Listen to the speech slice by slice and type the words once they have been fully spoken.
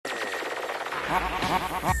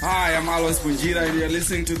Hi, I'm Alois Bunjira and you're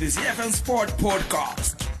listening to the ZFM Sport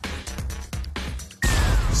Podcast.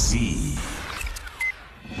 Z.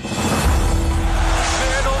 Lionel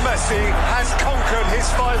Messi has conquered his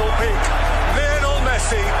final peak. Lionel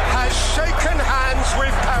Messi has shaken hands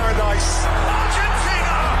with paradise.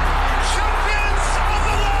 Argentina, champions of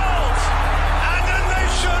the world, and the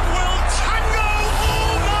nation will tango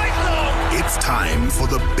all night long. It's time for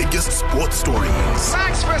the biggest sports stories.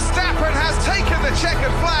 Max Verstappen has taken the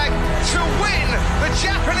checkered flag to win the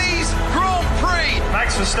Japanese Grand Prix.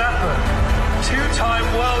 Max Verstappen, two-time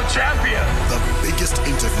world champion. The biggest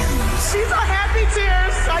interviews. These are happy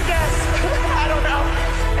tears, I guess. I don't know.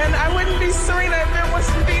 And I wouldn't be Serena if it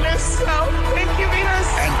wasn't Venus. So thank you, Venus.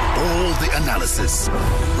 And all the analysis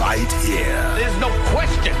right here. There's no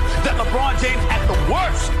question that LeBron James at the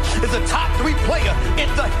worst is a top 3 player in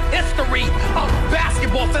the history of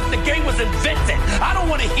basketball since the game was invented. I don't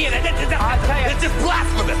want to hear that. It's just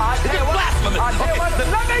blasphemous. It's just blasphemous. Okay,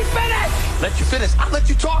 let me finish. Let you finish. I'll let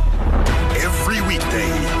you talk. Every weekday,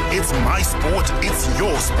 it's my sport, it's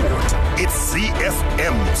your sport. It's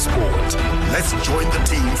ZFM Sport. Let's join the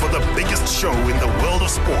team for the biggest show in the world of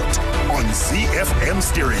sport on ZFM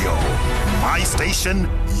Stereo. My station,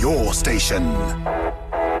 your station.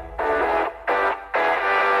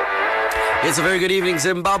 It's a very good evening,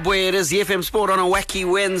 Zimbabwe. It is ZFM Sport on a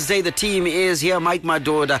wacky Wednesday. The team is here. Mike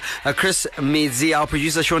Madoda, Chris Midzi, our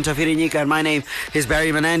producer Sean Tafirinika, and my name is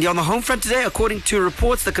Barry Manandi. On the home front today, according to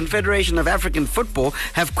reports, the Confederation of African Football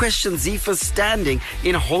have questioned ZIFA's standing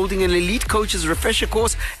in holding an elite coaches refresher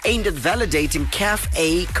course aimed at validating CAF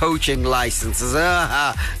A coaching licenses.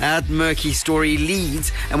 That murky story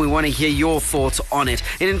leads, and we want to hear your thoughts on it.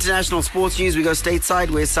 In international sports news, we go stateside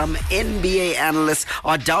where some NBA analysts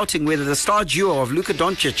are doubting whether the star duo of Luka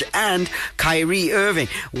Doncic and Kyrie Irving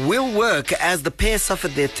will work as the pair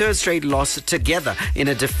suffered their third straight loss together in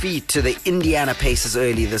a defeat to the Indiana Pacers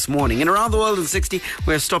early this morning. And around the world in 60,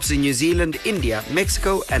 we have stops in New Zealand, India,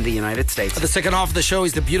 Mexico and the United States. The second half of the show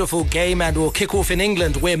is the beautiful game, and we'll kick off in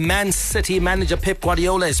England where Man City manager Pep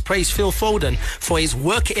Guardiola has praised Phil Foden for his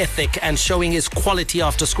work ethic and showing his quality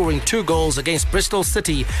after scoring 2 goals against Bristol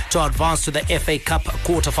City to advance to the FA Cup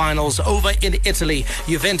quarter-finals. Over in Italy,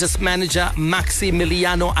 Juventus manager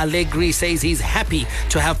Maximiliano Allegri says he's happy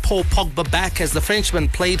to have Paul Pogba back as the Frenchman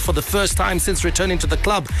played for the first time since returning to the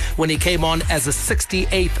club when he came on as a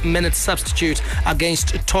 68th minute substitute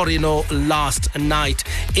against Torino last night.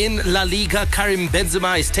 In La Liga, Karim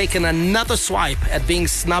Benzema has taken another swipe at being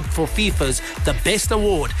snubbed for FIFA's The Best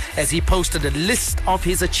Award as he posted a list of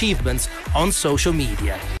his achievements on social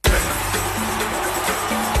media.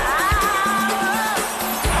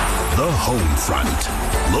 The Home Front.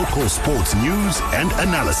 Local sports news and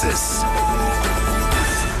analysis.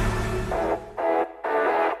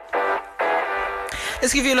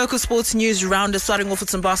 Let's give you a local sports news roundup, starting off with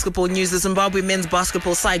some basketball news. The Zimbabwe men's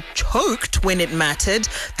basketball side choked when it mattered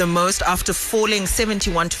the most after falling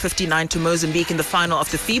 71-59 to Mozambique in the final of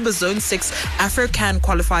the FIBA Zone 6 AfroCan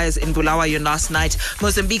qualifiers in Bulawayo last night.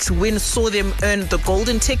 Mozambique's win saw them earn the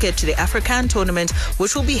golden ticket to the AfroCan tournament,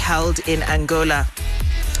 which will be held in Angola.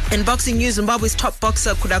 In boxing news, Zimbabwe's top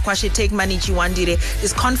boxer Kudakwashe Tegmani Chiwandire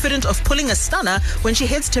is confident of pulling a stunner when she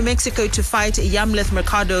heads to Mexico to fight Yamleth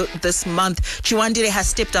Mercado this month. Chiwandire has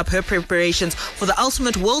stepped up her preparations for the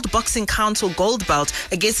Ultimate World Boxing Council gold belt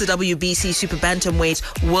against the WBC Super Bantamweight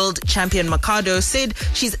world champion. Mercado said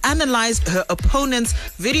she's analyzed her opponent's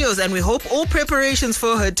videos, and we hope all preparations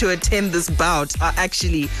for her to attend this bout are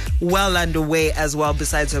actually well underway as well,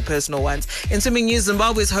 besides her personal ones. In swimming news,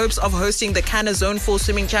 Zimbabwe's hopes of hosting the Cannes Zone 4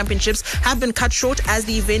 Swimming Championships have been cut short as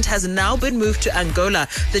the event has now been moved to Angola.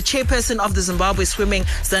 The chairperson of the Zimbabwe Swimming,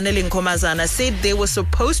 Zanele Nkomazana, said they were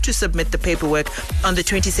supposed to submit the paperwork on the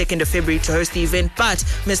 22nd of February to host the event, but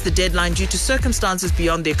missed the deadline due to circumstances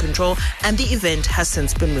beyond their control, and the event has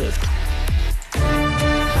since been moved.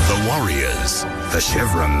 The Warriors, the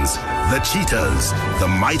Chevrons, the Cheetahs, the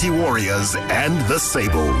Mighty Warriors, and the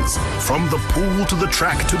Sables. From the pool to the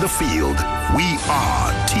track to the field, we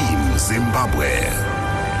are Team Zimbabwe.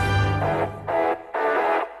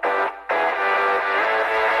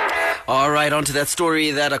 All right, on to that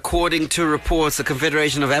story that, according to reports, the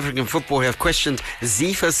Confederation of African Football have questioned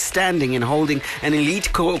ZIFA's standing in holding an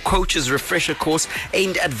elite coaches refresher course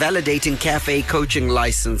aimed at validating CAF A coaching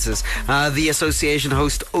licenses. The association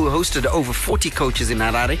hosted over 40 coaches in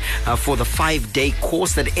Harare for the 5-day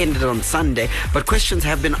course that ended on Sunday, but questions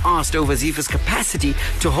have been asked over ZIFA's capacity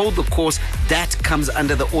to hold the course that comes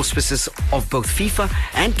under the auspices of both FIFA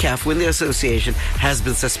and CAF when the association has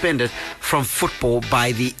been suspended from football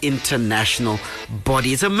by the International international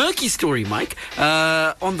body. It's a murky story, Mike,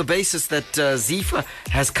 on the basis that ZIFA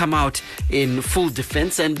has come out in full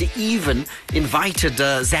defense and even invited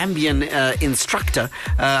Zambian instructor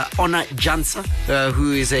Ona Jansa,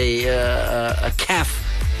 who is a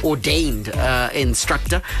CAF ordained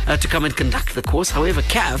instructor, to come and conduct the course. However,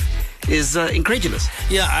 CAF is incredulous.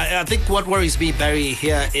 Yeah, I think what worries me, Barry,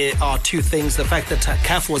 here are two things. The fact that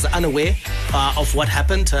CAF was unaware of what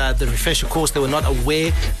happened, the refresher course, they were not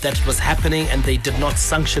aware that it was happening and they did not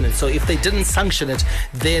sanction it. So if they didn't sanction it,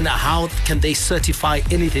 then how can they certify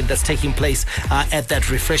anything that's taking place at that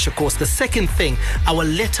refresher course? The second thing, our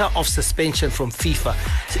letter of suspension from FIFA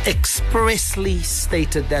expressly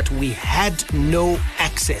stated that we had no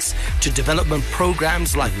access to development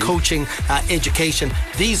programs like coaching, education.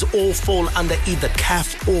 These all fall under either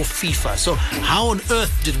CAF or FIFA. So how on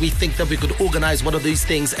earth did we think that we could organize one of these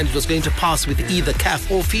things and it was going to pass with either CAF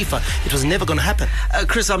or FIFA? It was never going to happen.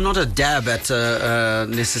 Chris, I'm not a dab at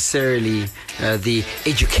necessarily the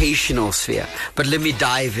educational sphere, but let me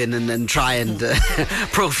dive in and try and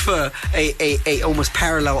prefer a almost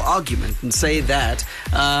parallel argument and say that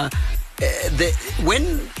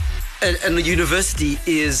when a university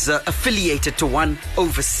is affiliated to one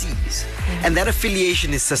overseas and that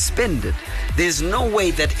affiliation is suspended, there's no way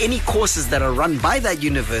that any courses that are run by that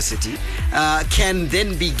university can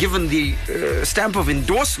then be given the stamp of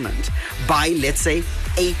endorsement by, let's say,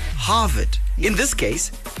 a Harvard. In this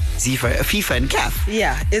case, FIFA and CAF.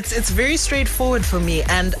 Yeah, it's very straightforward for me,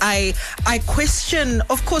 and I question.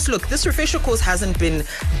 Of course, look, this refresher course hasn't been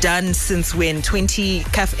done since when?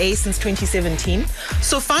 CAF A since 2017.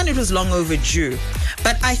 So fine, it was long overdue.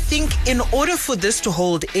 But I think in order for this to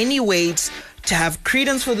hold any weight, to have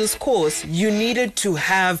credence for this course, you needed to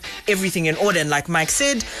have everything in order. And like Mike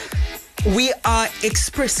said, we are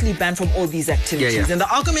expressly banned from all these activities. And the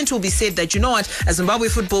argument will be said that, you know what, as Zimbabwe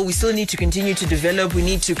football, we still need to continue to develop. We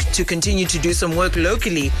need to continue to do some work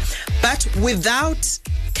locally. But without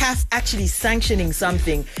CAF actually sanctioning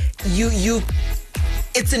something,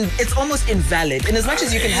 it's almost invalid. In as much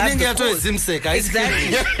as you can have the course.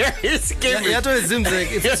 Exactly.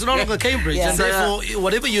 It's no longer Cambridge. And therefore,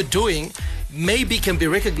 whatever you're doing maybe can be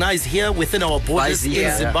recognized here within our borders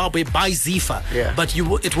in Zimbabwe by ZIFA, but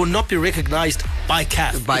it will not be recognized by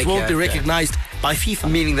CAF. It won't be recognized by FIFA.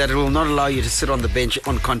 Meaning that it will not allow you to sit on the bench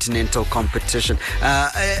on continental competition.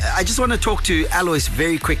 I just want to talk to Alois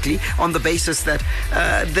very quickly on the basis that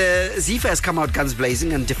the ZIFA has come out guns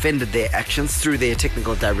blazing and defended their actions through their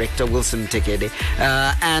technical director, Wilson Tekede.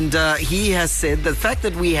 And he has said the fact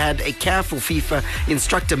that we had a CAF or FIFA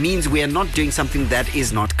instructor means we are not doing something that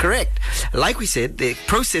is not correct. Like we said, the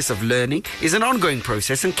process of learning is an ongoing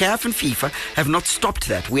process, and CAF and FIFA have not stopped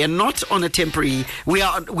that. We are not on a temporary, we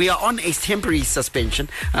are on a temporary suspension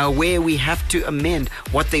where we have to amend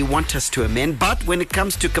what they want us to amend. But when it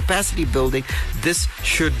comes to capacity building, this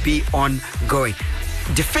should be ongoing.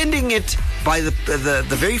 Defending it by the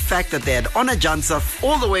very fact that they had Ona Jansa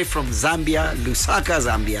all the way from Zambia, Lusaka,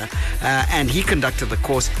 Zambia, and he conducted the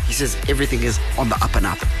course. He says everything is on the up and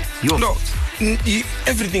up. No,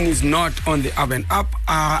 everything is not on the up and up.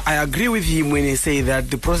 I agree with him when he say that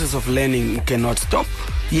the process of learning cannot stop.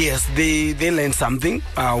 Yes, they learned something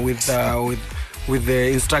with the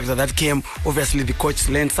instructor that came. Obviously, the coach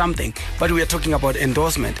learned something, but we are talking about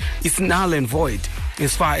endorsement. It's null and void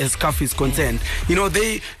as far as CAF is concerned. You know,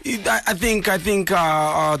 I think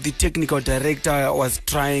the technical director was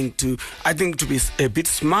trying to be a bit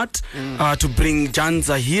smart to bring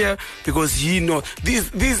Jansa here, because he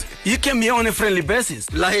he came here on a friendly basis.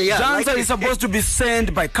 Jansa is supposed to be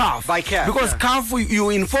sent by CAF. Because CAF, you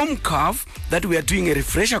inform CAF that we are doing a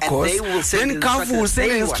refresher course. Then CAF will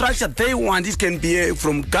send the instructor they want. It can be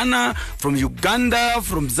from Ghana, from Uganda,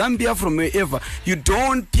 from Zambia, from wherever. You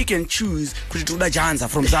don't pick and choose Jansa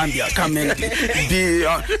from Zambia come and be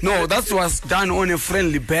no, that was done on a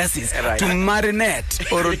friendly basis to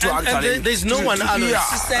marinate or to actually. There's no one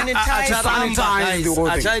sanitize the whole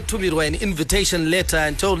thing. I tried to me an invitation letter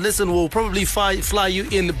and told, listen, we'll probably fly you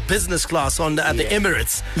in business class on the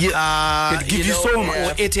Emirates. Give you so much.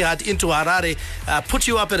 Or Etihad into Harare, put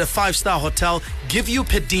you up at a 5-star hotel, give you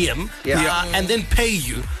per diem, and then pay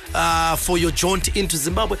you for your jaunt into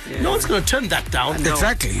Zimbabwe. No one's going to turn that down.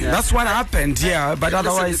 Exactly. That's what happened. But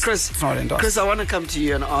otherwise, Chris, it's not endorsed. Chris, I want to come to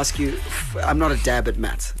you and ask you. I'm not a dab at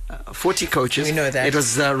maths. 40 coaches. We know that. It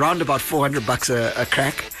was around about $400 a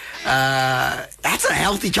crack. That's a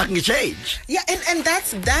healthy chunk of change. Yeah, and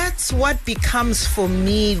that's what becomes for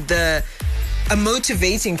me a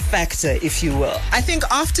motivating factor, if you will. I think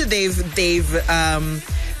after they've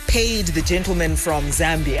paid the gentleman from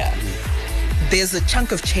Zambia, there's a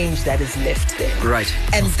chunk of change that is left there. Right.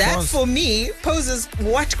 And that, for me, poses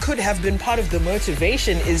what could have been part of the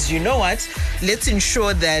motivation is, you know what, let's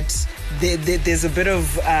ensure that there's a bit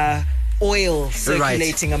of oil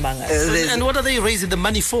circulating among us. And what are they raising the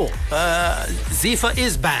money for? Zifa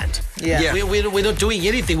is banned. Yeah. We're not doing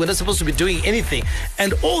anything. We're not supposed to be doing anything.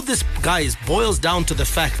 And all this, guys, boils down to the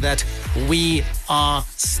fact that we are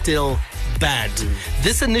still banned.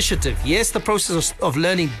 This initiative, yes, the process of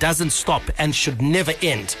learning doesn't stop and should never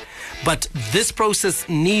end. But this process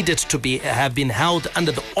needed to have been held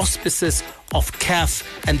under the auspices of CAF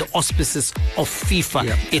and the auspices of FIFA.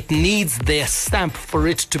 Yeah. It needs their stamp for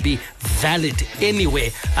it to be valid anywhere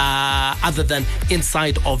other than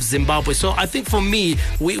inside of Zimbabwe. So I think for me,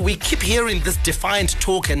 we keep hearing this defiant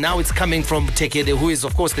talk, and now it's coming from Tekede, who is,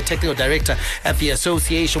 of course, the technical director at the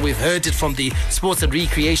association. We've heard it from the Sports and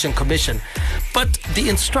Recreation Commission. But the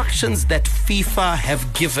instructions that FIFA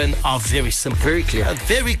have given are very simple. Very clear.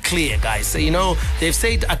 Very clear, guys. You know, they've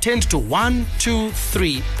said attend to 1, 2,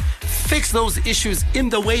 3. Fix those issues in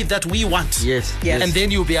the way that we want. Yes. And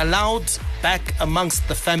then you'll be allowed back amongst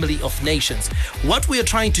the family of nations. What we are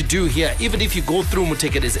trying to do here, even if you go through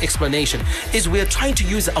Mutekede's explanation, is we are trying to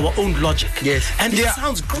use our own logic. Yes. And it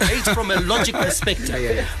sounds great from a logic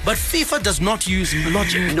perspective. But FIFA does not use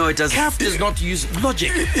logic. No, it doesn't. CAF does not use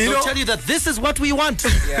logic. They'll tell you that this is what we want.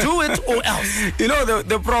 Do it or else. You know,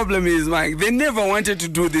 the problem is, Mike, they never wanted to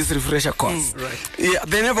do this refresher course. Right. Yeah,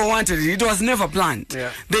 they never wanted it. It was never planned.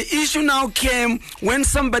 Yeah. The issue now came when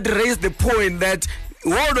somebody raised the point that,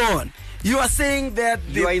 hold on, you are saying that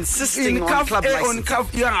you are insisting on club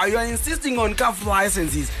licenses. you are insisting on CAF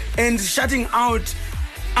licenses and shutting out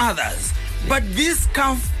others. But these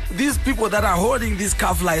people that are holding these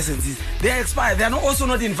CAF licenses, they are expired. They are also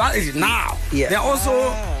not invalid now. Yeah. They are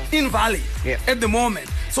also invalid at the moment.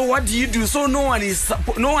 So what do you do? So no one is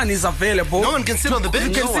available. No one can sit on the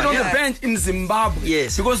bench. You can sit on the bench in Zimbabwe.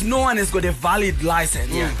 Yes. Because no one has got a valid license.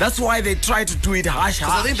 Yeah. That's why they try to do it hush.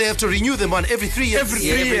 I think they have to renew them on every 3 years. Every 3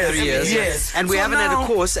 years. Yes. And we haven't had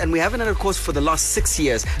a course, for the last 6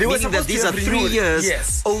 years. They were meaning that supposed these to are have 3 renewed. years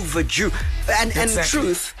Yes. overdue. And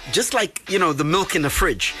truth, just like, the milk in the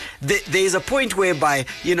fridge, there's a point whereby,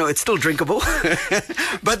 it's still drinkable,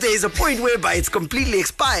 but there's a point whereby it's completely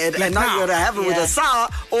expired, Like and now now. you gotta have it with a sour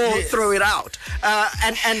or throw it out.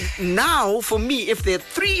 And now, for me, if they're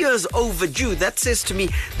 3 years overdue, that says to me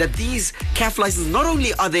that these CAF licenses, not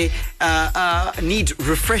only are they need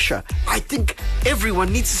refresher, I think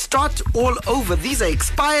everyone needs to start all over. These are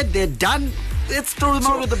expired, they're done. Let's throw them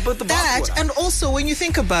out with the that, bathwater. and also when you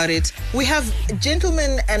think about it, we have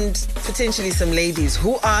gentlemen and potentially some ladies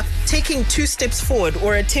who are taking 2 steps forward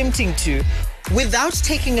or attempting to, without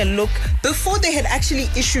taking a look before they had actually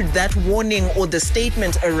issued that warning or the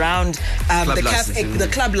statement around the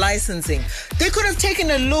club licensing. They could have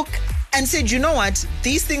taken a look and said, you know what,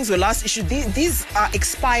 these things were last issued, these are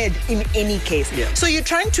expired in any case. Yeah. So you're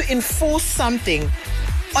trying to enforce something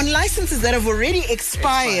on licenses that have already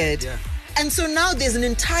expired. And so now there's an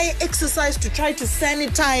entire exercise to try to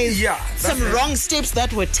sanitize some wrong steps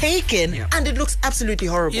that were taken, and it looks absolutely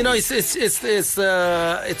horrible. It's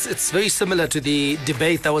very similar to the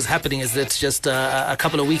debate that was happening just a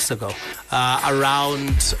couple of weeks ago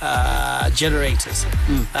around generators.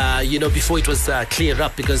 Before it was cleared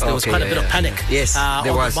up, because there was quite a bit of panic on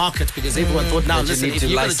the market, because everyone thought, now listen, if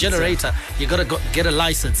you got a generator, you got to get a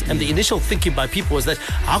license. And the initial thinking by people was that,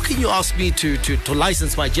 how can you ask me to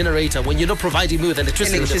license my generator when you're not providing me with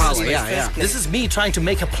electricity in the first place? This is me trying to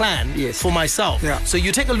make a plan for myself. So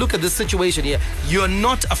you take a look at this situation here. You're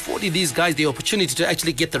not affording these guys the opportunity to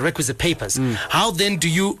actually get the requisite papers. How then do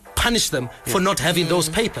you punish them for not having those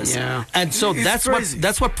papers? And so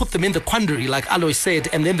that's what put them in the quandary, like Aloy said,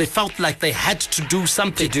 and then they felt like they had to do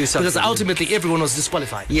something, because ultimately everyone was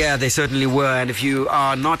disqualified. Yeah, they certainly were. And if you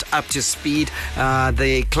are not up to speed,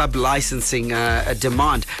 the club licensing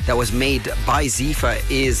demand that was made by Zifa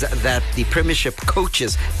is that the Premiership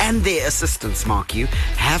coaches and their assistants, mark you,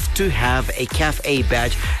 have to have a CAF A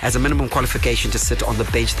badge as a minimum qualification to sit on the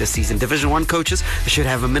bench this season. Division 1 coaches should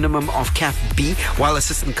have a minimum of CAF B, while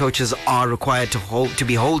assistant coaches are required to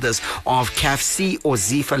be holders of CAF C or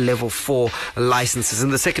Zifa level 4 licenses. In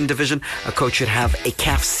the second division, a coach should have a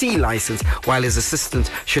CAF C license, while his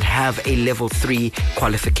assistant should have a level 3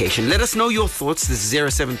 qualification. Let us know your thoughts. This is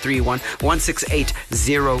 0731 168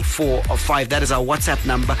 0405. That is our WhatsApp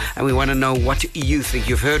number, and we want to know what you think.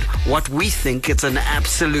 You've heard what we think. It's an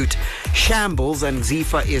absolute shambles, and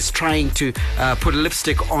Zifa is trying to put a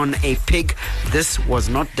lipstick on a pig. This was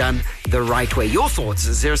not done the right way. Your thoughts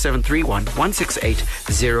is 0731 168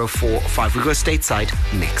 0405. We go stateside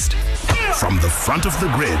next. From the front of the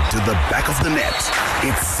grid to the back of the net,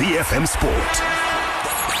 it's CFM Sport.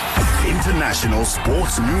 International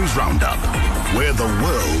Sports News Roundup, where the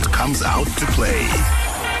world comes out to play.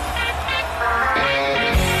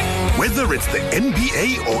 Whether it's the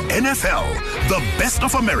NBA or NFL, the best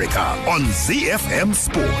of America on CFM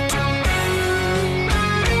Sport.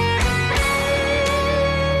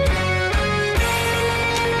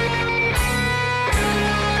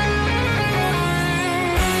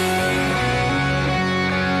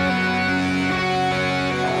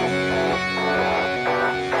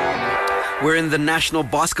 We're in the National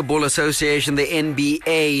Basketball Association, the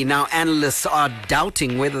NBA. Now, analysts are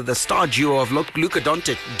doubting whether the star duo of Luka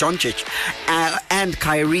Doncic and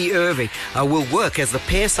Kyrie Irving will work, as the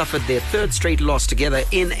pair suffered their third straight loss together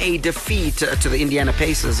in a defeat to the Indiana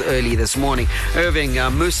Pacers early this morning. Irving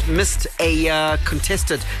missed a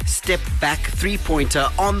contested step-back three-pointer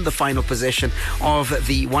on the final possession of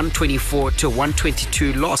the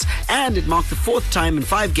 124-122 loss, and it marked the fourth time in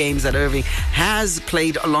 5 games that Irving has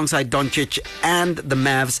played alongside Doncic and the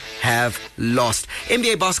Mavs have lost.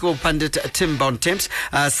 NBA basketball pundit Tim Bontemps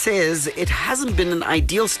says it hasn't been an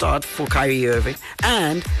ideal start for Kyrie Irving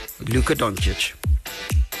and Luka Doncic.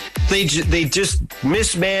 They just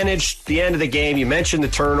mismanaged the end of the game. You mentioned the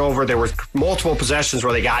turnover. There were multiple possessions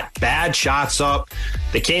where they got bad shots up.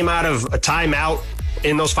 They came out of a timeout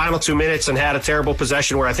in those final 2 minutes and had a terrible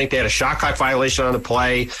possession where I think they had a shot clock violation on the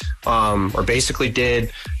play, or basically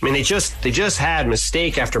did. I mean, they just had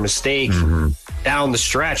mistake after mistake down the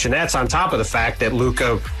stretch, and that's on top of the fact that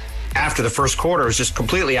Luka, after the first quarter, was just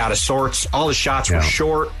completely out of sorts. All his shots were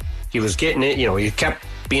short. He was getting it. He kept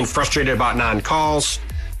being frustrated about non-calls.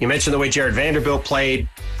 You mentioned the way Jared Vanderbilt played.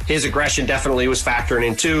 His aggression definitely was factoring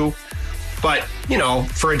in too. But,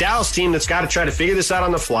 for a Dallas team that's got to try to figure this out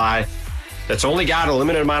on the fly, that's only got a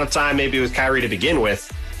limited amount of time maybe with Kyrie to begin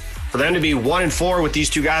with, for them to be 1-4 with these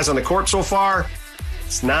two guys on the court so far,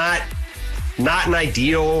 it's not an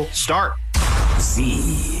ideal start.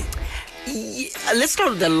 Let's start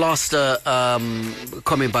with the last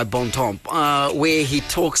comment by Bontemps, where he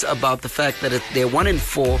talks about the fact that they're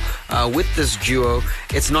 1-4 with this duo.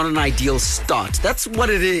 It's not an ideal start. That's what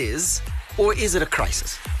it is, or is it a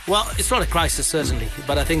crisis? Well, it's not a crisis, certainly,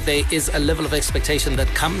 but I think there is a level of expectation that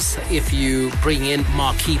comes if you bring in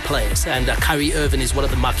marquee players, and Kyrie Irving is one of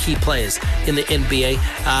the marquee players in the NBA.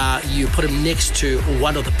 You put him next to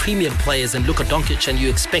one of the premium players in Luka Doncic, and you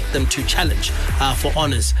expect them to challenge for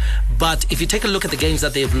honors. But if you take a look at the games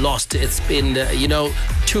that they've lost, it's been,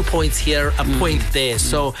 2 points here, a point there.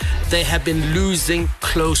 So they have been losing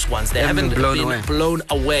close ones. They haven't been blown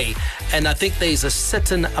away. And I think there's a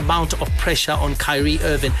certain amount of pressure on Kyrie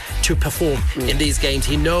Irving to perform in these games.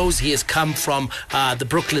 He knows he has come from the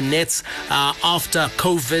Brooklyn Nets after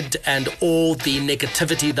COVID and all the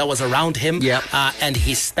negativity that was around him. And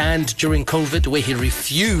his stand during COVID, where he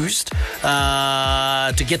refused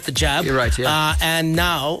to get the jab. You're right, and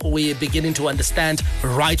now we're beginning to understand,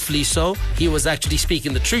 rightfully so, he was actually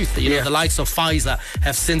speaking the truth. The likes of Pfizer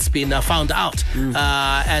have since been found out.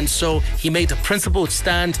 And so he made a principled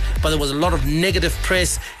stand, but there was a lot of negative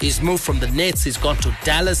press. He's moved from the Nets, he's gone to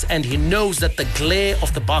Dallas, and he knows that the glare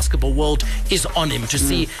of the basketball world is on him to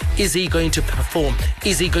see, is he going to perform?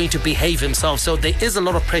 Is he going to behave himself? So there is a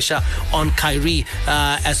lot of pressure on Kyrie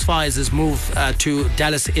as far as his move to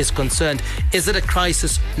Dallas is concerned. Is it a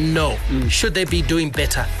crisis? No. Should they be doing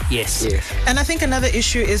better? Yes. And I think another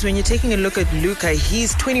issue is when you're taking a look at Luka,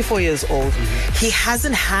 he's 24 years old. He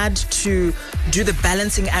hasn't had to do the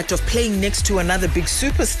balancing act of playing next to another big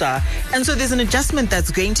superstar. And so there's an adjustment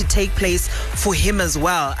that's going to take place for him as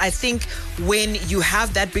well. I think when you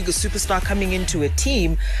have that bigger superstar coming into a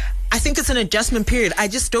team, I think it's an adjustment period. I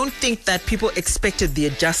just don't think that people expected the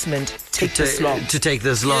adjustment to take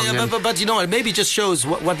this long. Yeah, but you know, it maybe just shows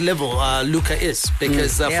what level Luka is.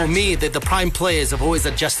 Because for me, the prime players have always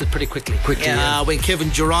adjusted pretty quickly. When Kevin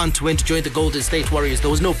Durant went to join the Golden State Warriors, there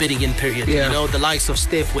was no bidding in period. The likes of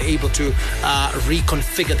Steph were able to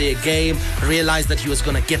reconfigure their game, realize that he was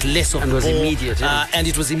going to get less of the ball. Immediate, and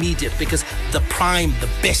it was immediate because the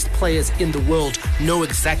best players in the world know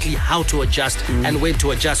exactly how to adjust and when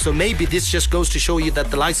to adjust. So maybe this just goes to show you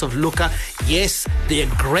that the likes of Luka, yes, they're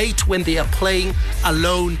great when they are playing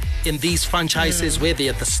alone in these franchises where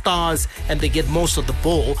they're the stars and they get most of the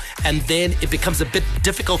ball, and then it becomes a bit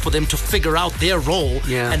difficult for them to figure out their role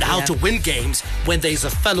and how to win games when there's a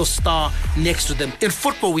fellow star next to them. In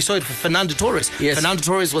football, we saw it for Fernando Torres. Yes. Fernando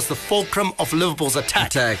Torres was the fulcrum of Liverpool's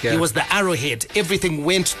attack. He was the arrowhead. Everything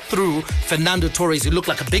went through Fernando Torres. He looked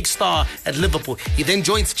like a big star at Liverpool. He then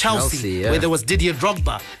joins Chelsea where there was Didier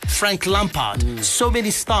Drogba, Frank Lampard, so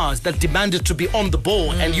many stars that demanded to be on the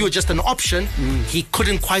ball, and you were just an option. He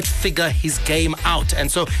couldn't quite figure his game out,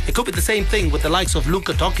 and so it could be the same thing with the likes of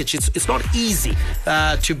Luka Doncic. It's not easy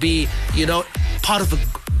to be, part of a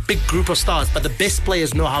big group of stars, but the best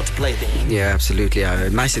players know how to play the game. Yeah, absolutely. A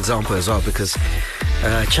nice example as well, because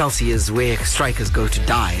Chelsea is where strikers go to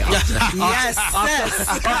die. After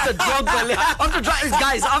Drogba left. After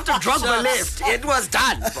Drogba left, it was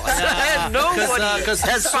done. Nobody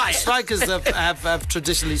has fired. Strikers have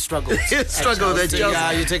traditionally struggled. Struggled at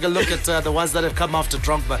Chelsea. You take a look at the ones that have come after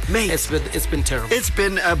Drogba. Mate, it's been terrible. It's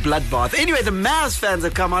been a bloodbath. Anyway, the Mavs fans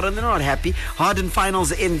have come out and they're not happy. Harden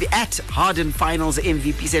Finals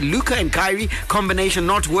MVP said Luka and Kyrie combination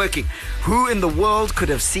not working. Who in the world could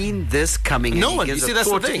have seen this coming? No one. You see, that's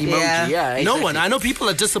the thing. Exactly. No one. I know people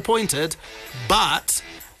are disappointed, but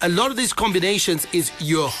a lot of these combinations is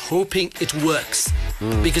you're hoping it works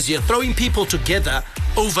because you're throwing people together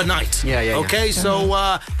overnight.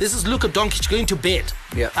 So this is Luka Doncic going to bed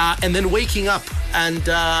and then waking up and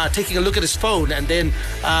taking a look at his phone, and then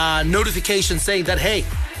notification saying that, hey,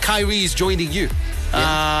 Kyrie is joining you.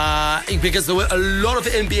 Because there were a lot of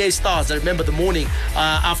NBA stars, I remember the morning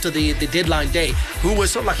after the deadline day, who were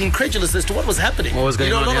sort of like incredulous as to what was happening. What was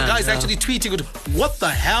going on? A lot of guys actually tweeting, what the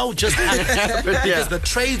hell just happened? Because the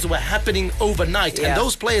trades were happening overnight, and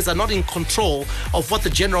those players are not in control of what the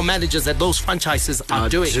general managers at those franchises are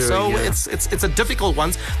doing. So it's a difficult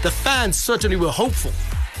one. The fans certainly were hopeful,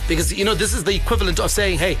 because, this is the equivalent of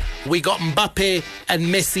saying, hey, we got Mbappe and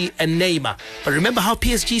Messi and Neymar. But remember how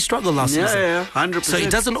PSG struggled last season? Yeah, 100%. So it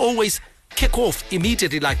doesn't always kick off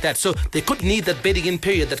immediately like that. So they could need that bedding in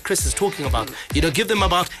period that Chris is talking about. Give them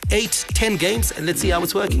about 8-10 games and let's see how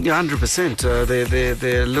it's working. Yeah, 100%.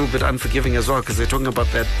 They're a little bit unforgiving as well, because they're talking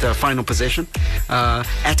about that final possession.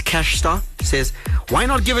 At Cash Star says, why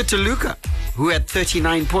not give it to Luka, who had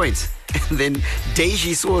 39 points? And then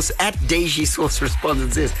Deji Source responds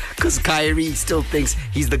and says, because Kyrie still thinks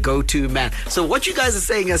he's the go-to man. So what you guys are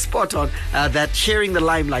saying is spot on, that sharing the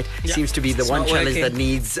limelight seems to be the one challenge that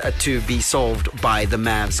needs to be solved by the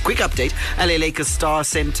Mavs. Quick update, LA Lakers star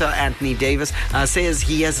center Anthony Davis says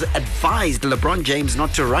he has advised LeBron James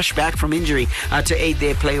not to rush back from injury to aid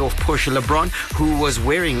their playoff push. LeBron, who was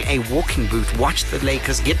wearing a walking boot, watched the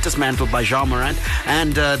Lakers get dismantled by Ja Morant,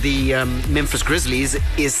 and the Memphis Grizzlies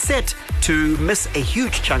is set to miss a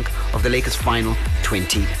huge chunk of the Lakers' final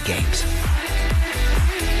 20 games.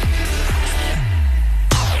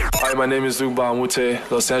 Hi, my name is Luke Bahamute,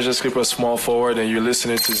 Los Angeles Clippers small forward, and you're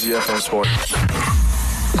listening to ZFM Sport.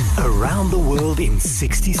 Around the world in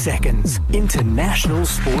 60 seconds. International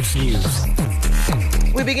sports news.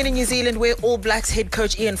 We begin in New Zealand, where All Blacks head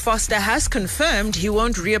coach Ian Foster has confirmed he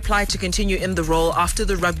won't reapply to continue in the role after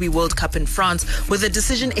the Rugby World Cup in France, with a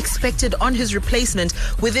decision expected on his replacement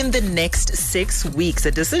within the next 6 weeks.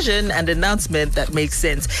 A decision and announcement that makes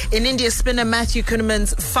sense. In India, spinner Matthew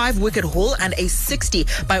Kuhneman's 5-wicket haul and a 60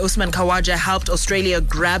 by Usman Khawaja helped Australia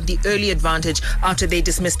grab the early advantage after they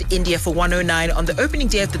dismissed India for 109 on the opening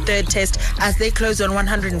day of the third test, as they closed on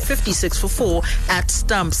 156 for 4 at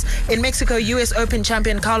stumps. In Mexico, US Open champion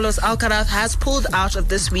Carlos Alcaraz has pulled out of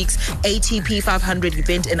this week's ATP 500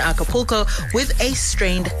 event in Acapulco with a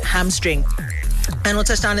strained hamstring. And we'll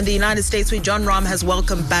touch down in the United States, where John Rahm has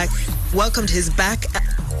welcomed back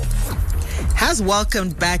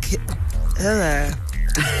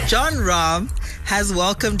John Rahm has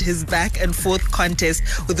welcomed his back and forth contest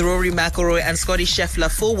with Rory McIlroy and Scottie Scheffler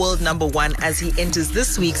for world number 1 as he enters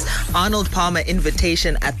this week's Arnold Palmer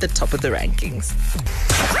Invitation at the top of the rankings.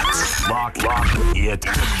 Lock it on.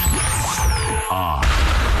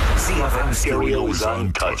 ZFM Stereo is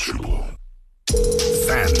untouchable.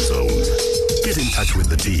 Fan Zone. Get in touch with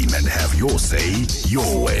the team and have your say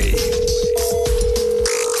your way.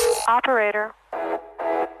 Operator.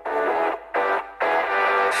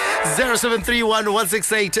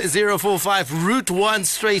 0731-168-045. Route 1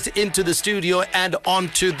 straight into the studio and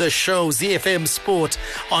onto the show. ZFM Sport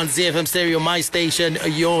on ZFM Stereo, my station,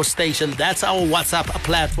 your station. That's our WhatsApp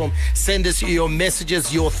platform. Send us your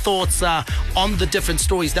messages, your thoughts on the different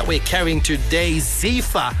stories that we're carrying today.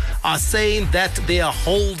 Zifa are saying that they are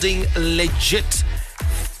holding legit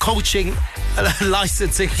coaching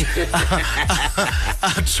licensing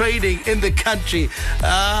trading in the country.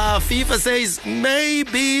 FIFA says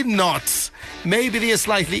maybe not. Maybe they are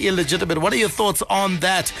slightly illegitimate. What are your thoughts on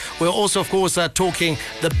that? We're also, of course, talking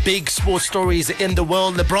the big sports stories in the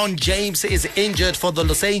world. LeBron James is injured for the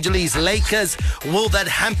Los Angeles Lakers. Will that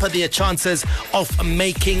hamper their chances of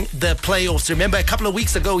making the playoffs? Remember, a couple of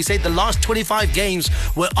weeks ago, he said the last 25 games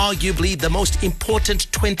were arguably the most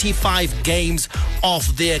important 25 games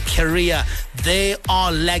of their career. They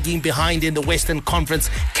are lagging behind in the Western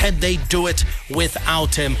Conference. Can they do it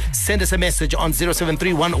without him? Send us a message on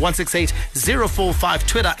 0731 168 045,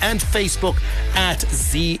 Twitter and Facebook at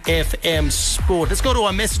ZFM Sport. Let's go to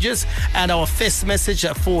our messages, and our first message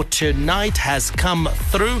for tonight has come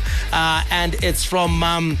through, and it's from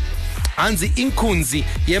Anzi Inkunzi,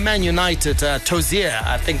 Man United, Tozier.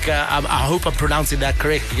 I think, I hope I'm pronouncing that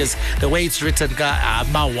correct, because the way it's written,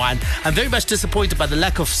 Mawan. I'm very much disappointed by the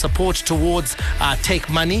lack of support towards Take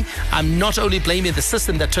Money. I'm not only blaming the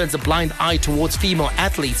system that turns a blind eye towards female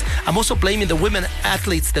athletes, I'm also blaming the women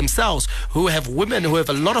athletes themselves, who have women who have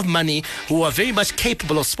a lot of money, who are very much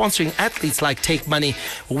capable of sponsoring athletes like Take Money.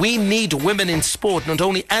 We need women in sport, not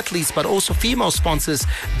only athletes, but also female sponsors.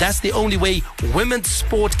 That's the only way women's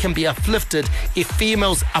sport can be uplifted if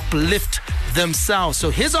females uplift themselves. So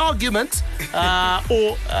his argument,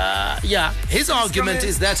 his argument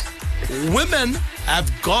is that women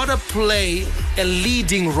have got to play a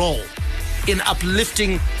leading role in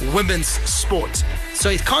uplifting women's sport. So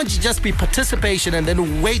it can't just be participation and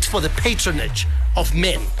then wait for the patronage of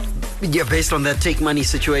men. Yeah, based on that Take Money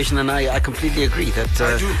situation, and I completely agree that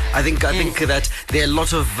I think that there are a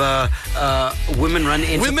lot of women-run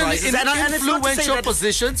enterprises, women in influential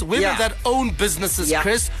positions, women that own businesses,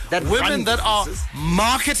 Chris, that women that are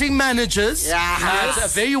marketing managers at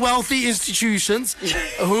very wealthy institutions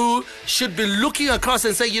who should be looking across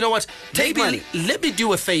and say, you know what, Take Money. Let me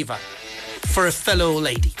do a favor for a fellow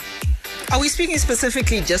lady. Are we speaking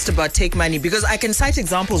specifically just about Take Money? Because I can cite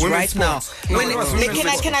examples women's right sports. now.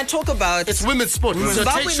 No, can I talk about... It's women's sport. So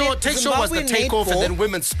take show was the takeoff and then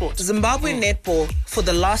women's sport. Zimbabwe netball for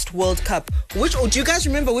the last World Cup. Do you guys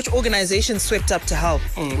remember which organization swept up to help?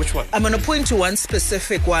 Which one? I'm going to point to one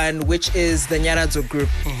specific one, which is the Nyaradzo group.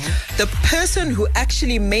 The person who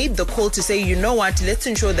actually made the call to say, you know what, let's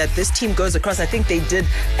ensure that this team goes across. I think they did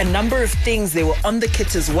a number of things. They were on the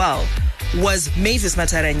kit as well. Was Mavis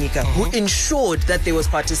Mataranyika, who ensured that there was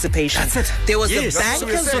participation. That's it. There was the bank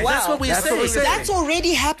as well. That's what we're saying. That's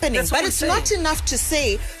already happening. But it's not enough to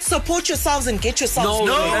say, support yourselves and get yourselves.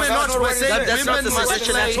 No, we're not. We're saying women must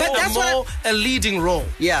play a leading role.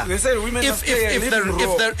 Yeah. They said women must play a leading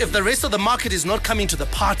role. If the rest of the market is not coming to the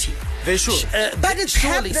party, they should. But it's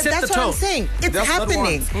happening. That's what I'm saying. It's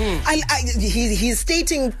happening. He's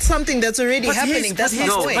stating something that's already happening. That's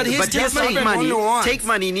not the point. But here's Take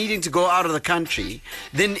Money needing to go out of the country,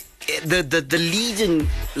 then the leading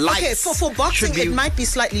lights. Okay, for boxing it might be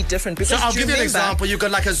slightly different. Because so I'll give you an example. You've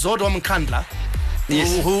got like a Zodwa Mkandla,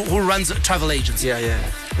 who runs a travel agency.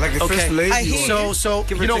 Yeah. Like the first lady. So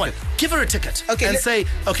you know what? Give her a ticket and say,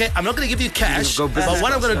 okay, I'm not going to give you cash, but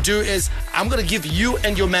what I'm going to do is I'm going to give you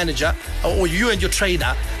and your manager or you and your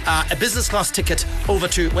trainer a business class ticket over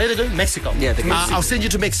to, where are they going? Mexico. Yeah, I'll send you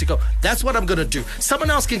to Mexico. That's what I'm going to do.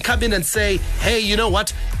 Someone else can come in and say, hey, you know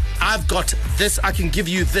what? I've got this, I can give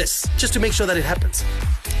you this, just to make sure that it happens.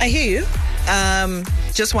 I hear you.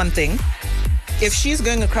 Just one thing. If she's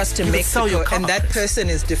going across to Mexico and that person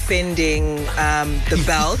is defending the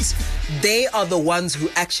belt, they are the ones who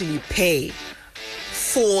actually pay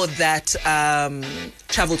for that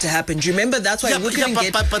travel to happen. Do you remember? That's why we couldn't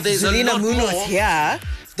get Zulina Munoz here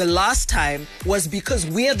the last time, was because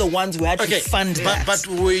we're the ones who had to fund that. But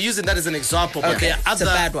we're using that as an example. But there are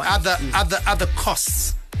other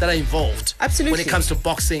costs that are involved. Absolutely. When it comes to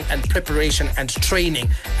boxing and preparation and training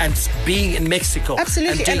and being in Mexico.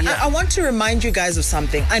 Absolutely. And I want to remind you guys of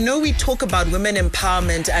something. I know we talk about women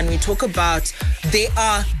empowerment and we talk about they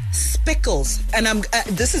are spickles, and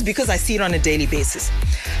this is because I see it on a daily basis.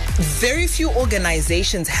 Very few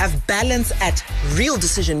organizations have balance at real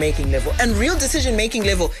decision-making level. And real decision-making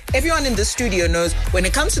level, everyone in this studio knows when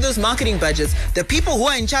it comes to those marketing budgets, the people who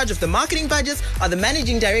are in charge of the marketing budgets are the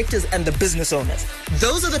managing directors and the business owners.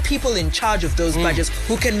 Those are the people in charge of those budgets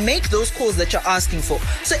who can make those calls that you're asking for.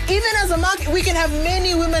 So even as a market, we can have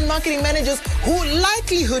many women marketing managers who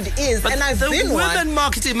likelihood is, but and I've been one. Women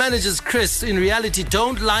marketing managers, Chris, in reality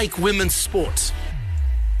don't like women's sports.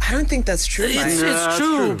 I don't think that's true. It's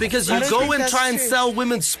true because you I don't go think and that's try and true. sell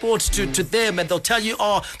women's sports to them, and they'll tell you,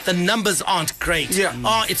 "Oh, the numbers aren't great.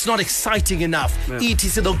 Oh, it's not exciting enough."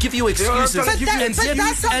 etc. They'll give you excuses, But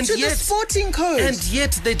that's up to the sporting code. and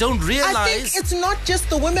yet they don't realize. I think it's not just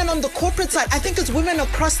the women on the corporate side. I think it's women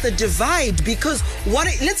across the divide because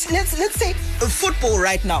let's say football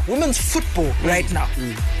right now, women's football right now.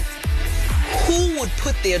 Who would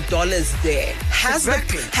put their dollars there? Has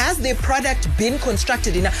their product been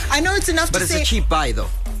constructed enough? I know it's enough But to it's say a cheap buy, though.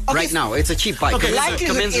 Right now, it's a cheap buy. Okay,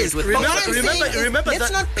 likelihood is. But what I'm saying is,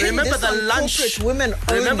 let's not pin this on corporate women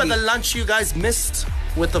Remember only. the lunch you guys missed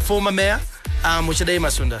with the former mayor? Muchadei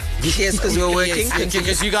Masunda. Yes, because we were working.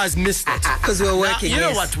 Because you guys missed it. Because we were working. Now, you know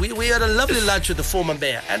yes. what? We had a lovely lunch with the former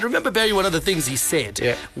mayor. And remember, Barry, one of the things he said,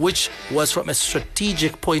 which was from a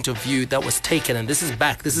strategic point of view that was taken, and this is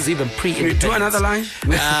back, this is even pre-independence. Do another line?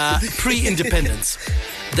 Pre-independence.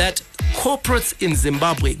 That corporates in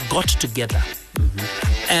Zimbabwe got together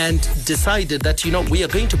and decided that, we are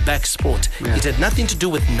going to back sport. It had nothing to do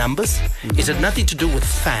with numbers. It had nothing to do with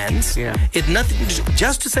fans. It had nothing to do,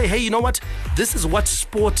 just to say, hey, you know what? This is what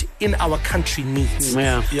sport in our country needs.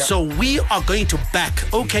 So we are going to back,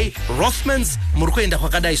 okay, Rothmans, Murukwenda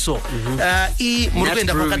Kwakadaiso,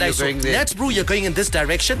 Netbrew, you're going in this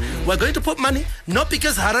direction. We're going to put money, not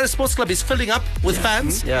because Harare Sports Club is filling up with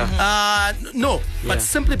fans. But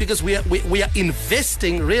simply because we are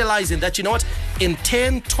investing, realizing that, you know what, in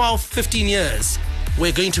 10, 12, 15 years,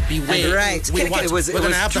 we're going to be where we want. It was we're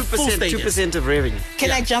going to have 2% of revenue.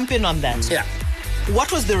 Can I jump in on that? Yeah.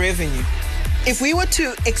 What was the revenue? If we were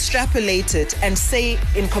to extrapolate it and say,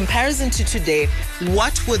 in comparison to today,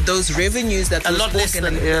 what would those revenues that a lot less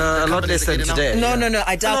than today. No,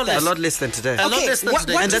 I doubt that. A lot less than today. A lot less than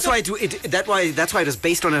today. And that's why that's why it was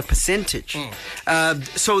based on a percentage,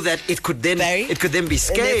 so that it could then be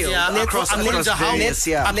scaled across according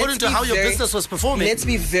to how your business was performing. Let's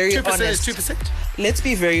be very 2% honest. is 2%. Let's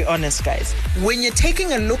be very honest, guys. When you're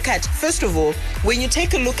taking a look at, first of all, when you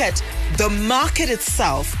take a look at the market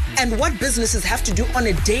itself and what businesses have to do on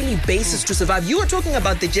a daily basis to survive. You were talking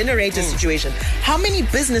about the generator situation. How many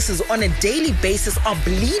businesses on a daily basis are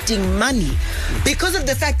bleeding money because of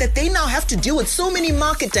the fact that they now have to deal with so many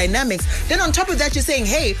market dynamics? Then on top of that, you're saying,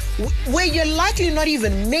 hey, where you're likely not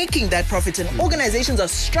even making that profit and organizations are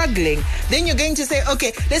struggling, then you're going to say,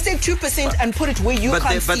 okay, let's take 2% and put it where you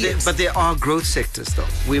can't see it. But there are growth sectors, though.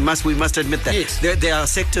 We must admit that. Yes. There are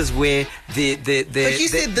sectors where the But you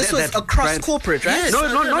said this was across corporate, right? Yes.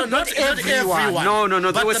 No, not everyone.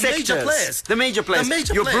 No. There were sectors. The major players.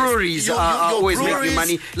 Your breweries are always making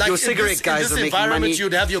money. Your cigarette guys are making money.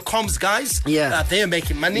 You'd have your comms guys. Yeah. They are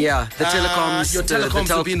making money. Yeah. The telecoms. Your telecoms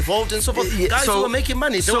will be involved and so forth. Guys who are making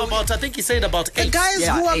money. There were about, I think he said about 8. The guys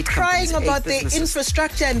who are 8 crying companies, about 8 their businesses.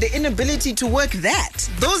 infrastructure and the inability to work that.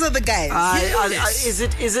 Those are the guys.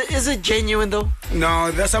 Is it genuine though?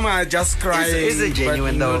 No, there's someone I just crying. Is it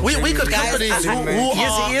genuine though? We got companies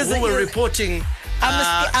who were reporting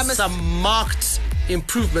I'm a some marked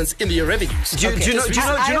improvements in their revenues. Do you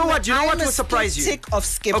know what would surprise you? Skeptic of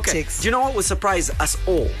skeptics. Do you know what would surprise us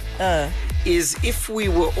all? Is if we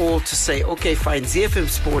were all to say, okay, fine, ZFM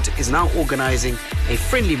Sport is now organizing a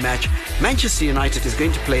friendly match. Manchester United is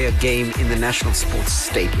going to play a game in the National Sports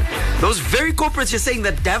Stadium. Those very corporates you're saying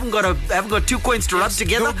that haven't got 2 coins to rub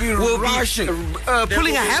together will be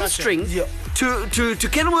pulling a hamstring to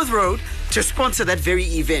Kenilworth Road to sponsor that very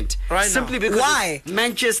event. Simply because Why?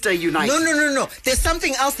 Manchester United. No. There's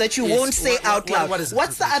something else that you won't say out loud. What is it?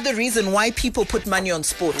 What's the other reason why people put money on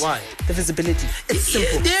sport? Why? The visibility. It's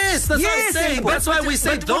simple. Yes, that's what I'm saying. That's why we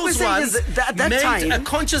say those ones made a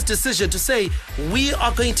conscious decision to say we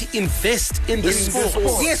are going to invest in the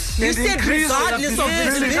sport. Yes, you said regardless of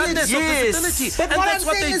visibility. But And what that's I'm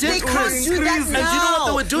what saying they is did. they can't do that And now. do you know what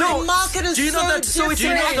they were doing? The market is do you know that? So it's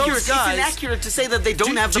inaccurate to say that they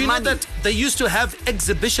don't have the do you money. know that they used to have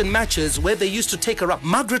exhibition matches where they used to take around.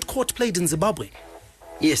 Margaret Court played in Zimbabwe.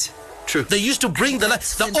 Yes, true. They used to bring the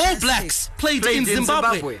All Blacks played in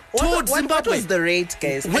Zimbabwe. What was the rate,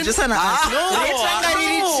 guys? I just want to ask.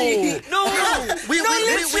 We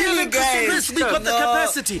got the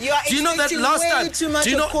capacity. Do you know that last time? Do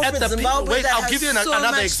you know at the peak? Wait, I'll give you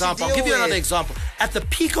another example. At the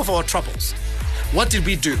peak of our troubles, what did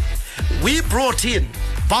we do? We brought in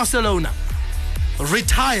Barcelona,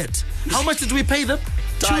 retired. How much did we pay them?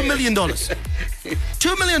 $2 million.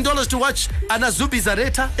 $2 million to watch Ana Zubi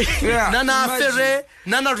Zareta, Nana Ferre,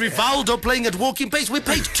 Nana Rivaldo playing at walking pace. We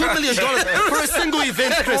paid $2 million for a single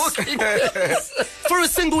event, Chris. For a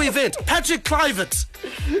single event. Patrick Clivett,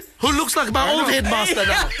 who looks like my old headmaster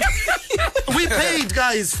now. We paid,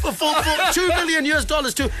 guys, for $2 million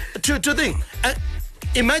to thing.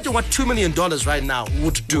 imagine what $2 million right now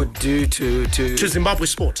would do to Zimbabwe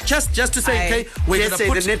sport. Just to say, okay, we're gonna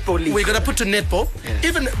put the netball league. We're gonna put to netball. Yeah.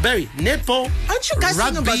 Even Barry, netball. Aren't you guys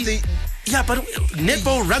rugby, talking about the? Yeah, but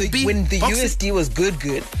netball, rugby. When the boxing. USD was good,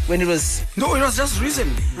 when it was. No, it was just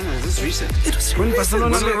recently. Just recent. It was when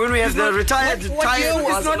Barcelona. When we have the retired.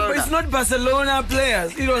 It's not Barcelona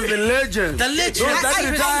players. It was the legends. The legends.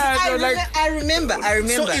 I remember.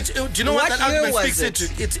 So do you know what that argument speaks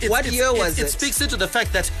into? What year was it? It speaks into the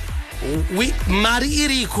fact that Mari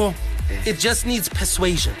Iriko, it just needs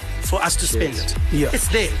persuasion for us to spend it. Yeah. It's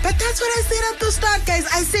there. But that's what I said at the start, guys.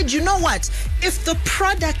 I said, you know what? If the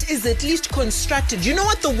product is at least constructed, you know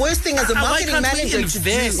what the worst thing as a marketing manager to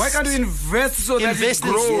do? Why can't we invest so that it invest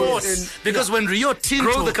in grows? sports? Because when Rio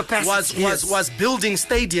Tinto was building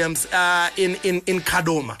stadiums in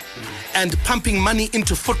Kadoma and pumping money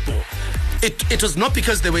into football, it was not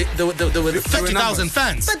because there were 30,000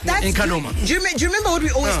 fans in Kadoma. Do you remember what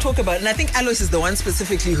we always talk about? And I think Alois is the one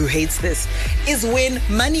specifically who hates this, is when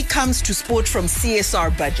money comes to sport from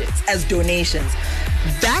CSR budgets as donations.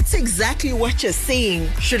 That's exactly what you're saying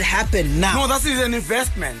should happen now. No, that is an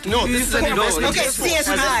investment. No, this is an investment. Okay,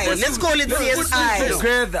 CSI. Let's call it CSI.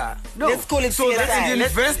 Together. Let's call it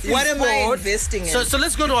CSI. What am I investing in? So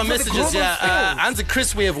let's go to our messages here. Answer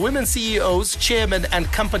Chris, we have women CEOs, chairmen,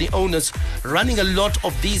 and company owners running a lot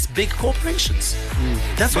of these big corporations.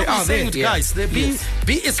 That's what we're saying, guys.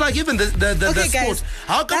 It's like even the sport. Guys,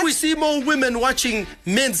 how can we see more women watching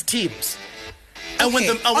men's teams? And when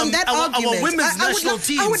our women's national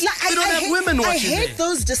teams, they don't have women watching. I hate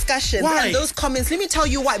those discussions Why? and those comments. Let me tell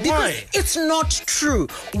you why. Because it's not true.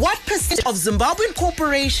 What percentage of Zimbabwean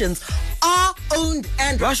corporations are owned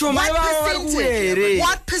and what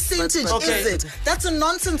percentage is it? That's a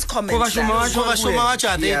nonsense comment. Are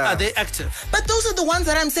they active? But those are the ones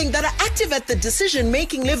that I'm saying that are active at the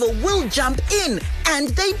decision-making level will jump in. And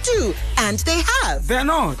they do. And they have. They're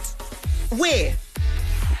not. Where?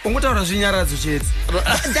 That's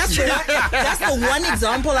the one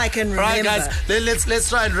example I can remember. Right, guys, let's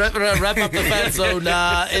try and wrap up the fan zone.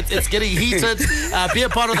 It's getting heated. Be a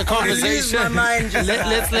part of the conversation.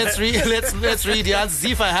 Let's read. Yeah,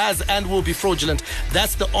 Zifa has and will be fraudulent.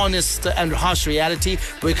 That's the honest and harsh reality.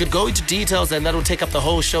 We could go into details, and that will take up the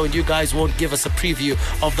whole show, and you guys won't give us a preview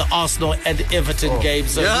of the Arsenal and Everton game.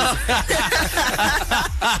 So,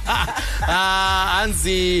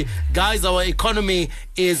 Anzi, guys, our economy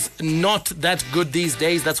is not that good these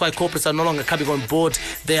days. That's why corporates are no longer coming on board.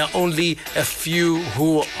 There are only a few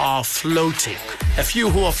who are floating.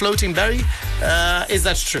 Barry? Is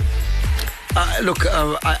that true? Look,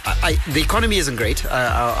 the economy isn't great.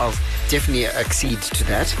 I'll definitely accede to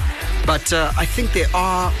that. But I think there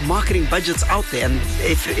are marketing budgets out there. And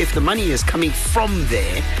if the money is coming from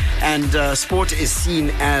there and sport is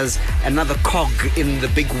seen as another cog in the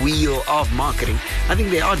big wheel of marketing, I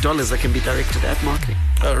think there are dollars that can be directed at marketing.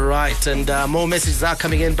 Right, and more messages are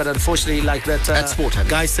coming in, but unfortunately, like that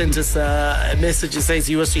guy sent us a message that says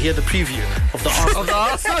he wants to hear the preview of the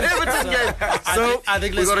Arsenal Everton game. So I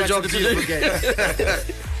think let's got a job to to the game.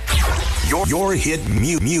 Your hit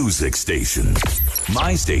music station.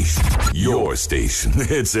 My station. Your station.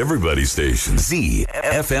 It's everybody's station.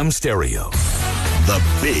 ZFM Stereo. The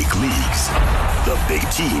big leagues. The big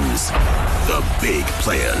teams. The big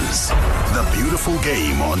players. The beautiful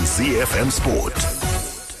game on ZFM Sport.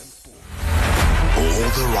 All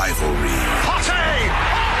the rivalry. Partey!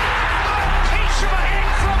 Piece of a hit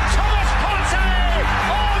from Thomas Partey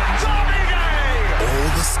on Derby Day! All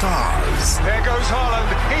the stars. There goes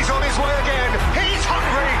Haaland. He's on his way again. He's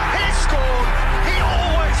hungry. He's scored. He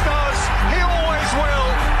always does. He always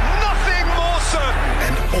will. Nothing more certain.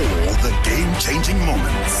 And all the game-changing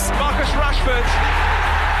moments. Marcus Rashford.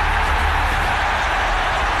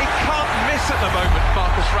 He can't miss at the moment,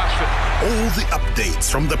 Marcus Rashford. All the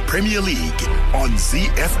updates from the Premier League on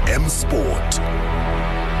ZFM Sport.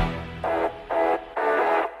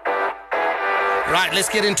 Right, let's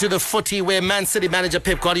get into the footy where Man City manager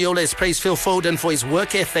Pep Guardiola has praised Phil Foden for his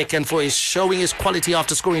work ethic and for his showing his quality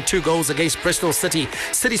after scoring 2 goals against Bristol City.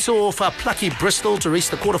 City saw off plucky Bristol to reach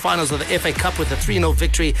the quarterfinals of the FA Cup with a 3-0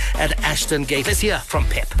 victory at Ashton Gate. Let's hear from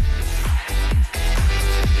Pep.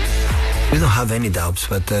 We don't have any doubts,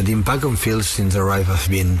 but the impact on Phil since the arrival has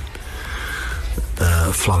been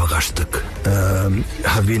flabbergastic.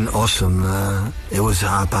 Have been awesome. It was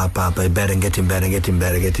up, better and getting better.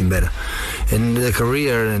 In the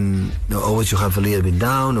career, and always you have a little bit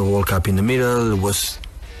down, a World Cup in the middle.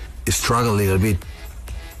 He struggled a little bit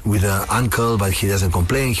with the ankle, but he doesn't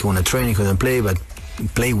complain. He want to train, he couldn't play, but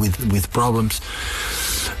play with problems.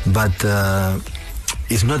 But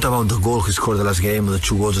it's not about the goal he scored the last game or the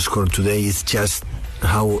 2 goals he scored today. It's just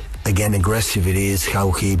how again aggressive it is,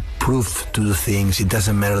 how he proved to do things. It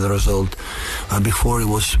doesn't matter the result. Before he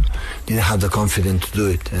didn't have the confidence to do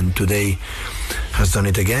it, and today has done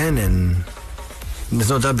it again. And it's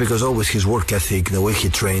not that, because always his work ethic, the way he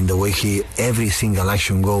trained, the way every single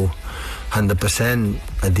action go 100%.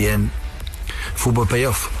 At the end, football pay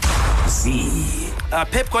off.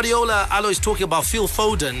 Pep Guardiola, Alois, talking about Phil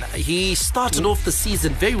Foden. He started off the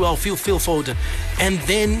season very well, Phil Foden, and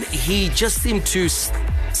then he just seemed to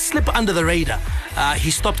slip under the radar.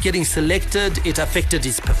 He stopped getting selected. It affected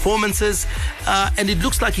his performances, and it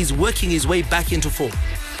looks like he's working his way back into form.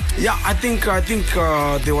 Yeah, I think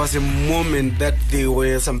there was a moment that there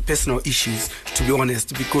were some personal issues, to be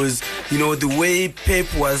honest, because the way Pep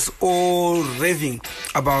was all raving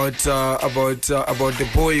about the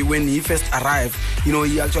boy when he first arrived.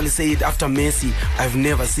 He actually said after Messi, I've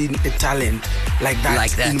never seen a talent like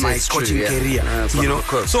that in my coaching career.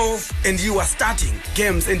 So, and he was starting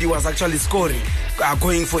games and he was actually scoring,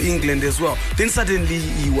 going for England as well. Then suddenly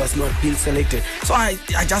he was not being selected. So I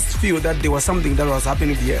just feel that there was something that was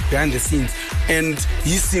happening behind the scenes, and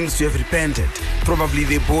he seems to have repented. Probably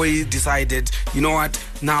the boy decided, you know what,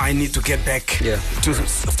 now I need to get back to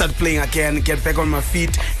start playing again, get back on my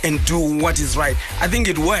feet and do what is right. I think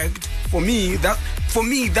it worked. I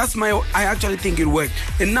actually think it worked.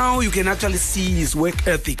 And now you can actually see his work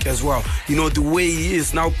ethic as well. The way he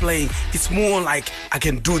is now playing, it's more like, I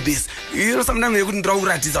can do this. Sometimes they couldn't draw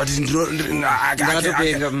rats out. I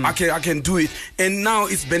can do it. And now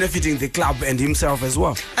it's benefiting the club and himself as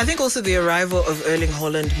well. I think also the arrival of Erling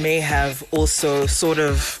Haaland may have also sort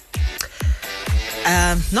of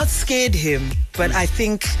not scared him, but I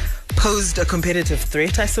think posed a competitive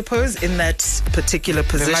threat, I suppose, in that particular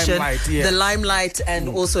position. The limelight, and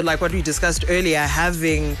also like what we discussed earlier,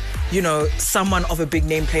 having someone of a big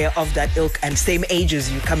name player of that ilk and same age as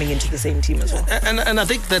you coming into the same team as well. And I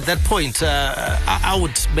think that point, I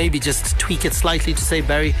would maybe just tweak it slightly to say,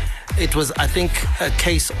 Barry, it was, I think, a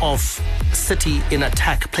case of City in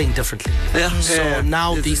attack playing differently.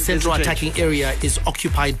 Now the central attacking area is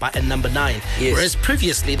occupied by a number 9. Yes. Whereas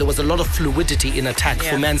previously there was a lot of fluidity in attack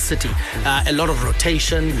for Man City. A lot of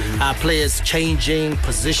rotation, players changing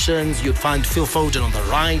positions. You'd find Phil Foden on the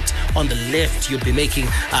right, on the left. You'd be making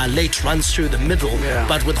late runs through the middle.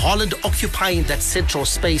 But with Haaland occupying that central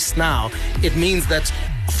space now, it means that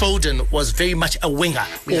Foden was very much a winger,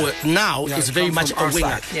 or now is very much a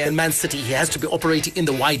winger. In Man City, he has to be operating in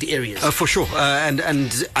the wide areas. For sure. And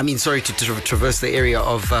I mean, sorry to traverse the area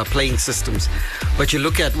of playing systems, but you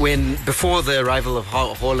look at before the arrival of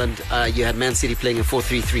Haaland, you had Man City playing a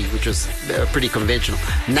 4-3-3, which was pretty conventional.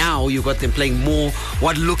 Now you've got them playing more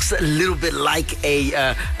what looks a little bit like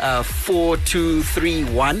a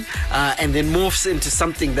 4-2-3-1, and then morphs into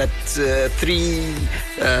something that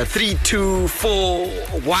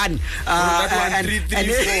 3-2-4-1.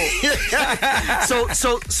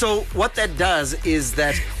 So what that does is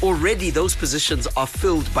that already those positions are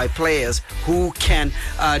filled by players who can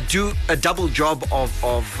do a double job of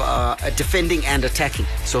defending and attacking.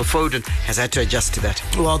 So Foden has had to adjust to that.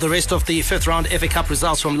 Well, the rest of the fifth round FA Cup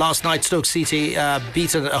results from last night: Stoke City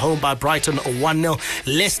beaten at home by Brighton 1-0.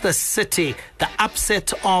 Leicester City, the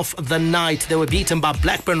upset of the night, they were beaten by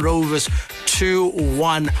Blackburn Rovers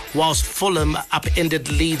 2-1, whilst Fulham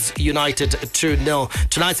upended Leeds United 2-0.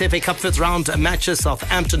 Tonight's FA Cup fifth round matches: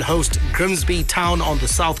 Southampton host Grimsby Town on the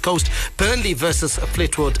south coast, Burnley versus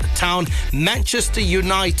Fleetwood Town. Manchester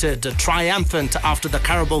United triumphant after the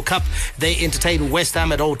Carabao Cup, they entertain West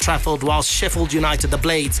Ham at Old Trafford, whilst Sheffield United, the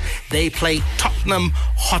Blades, they play Tottenham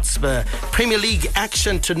Hotspur. Premier League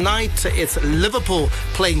action tonight: it's Liverpool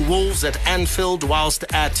playing Wolves at Anfield, whilst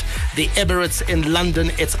at the Emirates in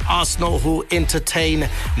London it's Arsenal who entertain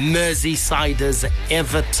Merseysiders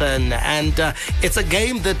Everton. And it's a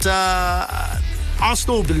game that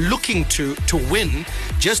Arsenal will be looking to win,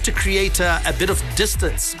 just to create a bit of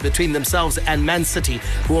distance between themselves and Man City,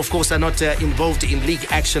 who of course are not involved in league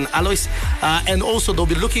action, Alois. And also they'll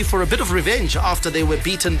be looking for a bit of revenge after they were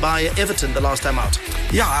beaten by Everton the last time out.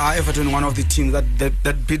 Yeah, Everton, one of the teams that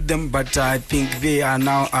beat them, but I think they are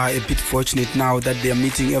now a bit fortunate now that they are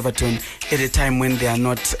meeting Everton at a time when they are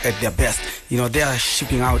not at their best. They are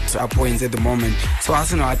shipping out points at the moment. So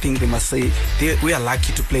Arsenal, I think they must say we are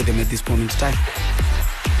lucky to play them at this moment in time.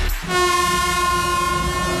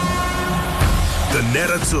 The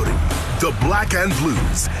Nerazzurri, the Black and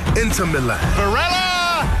Blues, Inter Milan.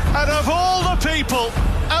 Barella, and of all the people,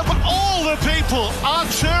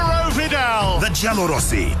 Arturo Vidal. The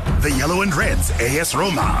Giallorossi, the Yellow and Reds, AS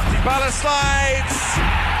Roma. Dybala slides,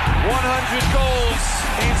 100 goals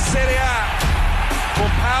in Serie A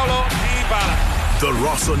for Paulo Dybala. The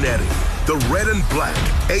Rossoneri, the red and black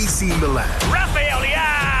AC Milan. Rafael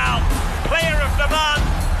Leao, player of the month,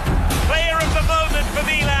 player of the moment for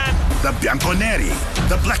Milan. The Bianconeri,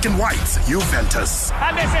 the black and whites, Juventus.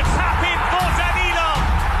 And there's a tap in for Danilo.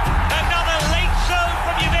 Another late show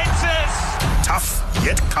from Juventus. Tough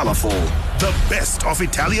yet colourful. The best of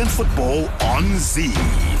Italian football on Z.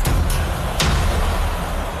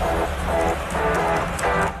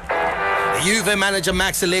 Juve manager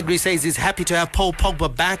Max Allegri says he's happy to have Paul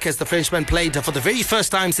Pogba back as the Frenchman played for the very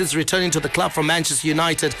first time since returning to the club from Manchester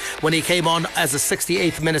United when he came on as a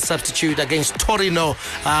 68th minute substitute against Torino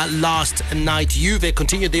last night. Juve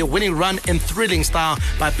continued their winning run in thrilling style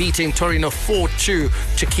by beating Torino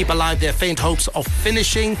 4-2 to keep alive their faint hopes of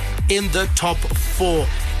finishing in the top four.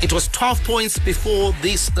 It was 12 points before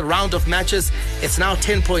the round of matches. It's now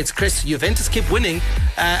 10 points. Chris, Juventus keep winning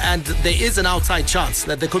and there is an outside chance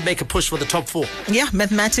that they could make a push for the top four. Yeah,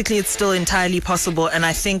 mathematically it's still entirely possible, and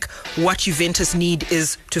I think what Juventus need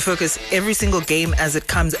is to focus every single game as it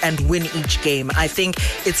comes and win each game. I think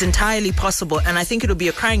it's entirely possible, and I think it'll be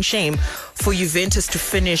a crying shame for Juventus to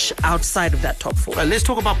finish outside of that top four. Let's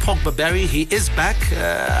talk about Pogba, Barry. He is back.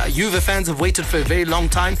 Juve fans have waited for a very long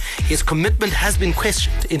time. His commitment has been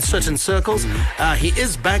questioned in certain circles. He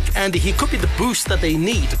is back, and he could be the boost that they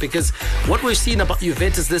need, because what we've seen about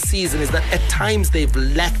Juventus this season is that at times they've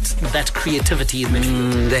lacked that creativity in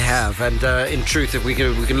midfield. They have, and in truth, if we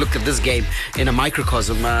can look at this game in a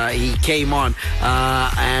microcosm, he came on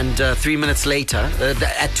and 3 minutes later,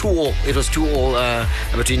 at 2-2, it was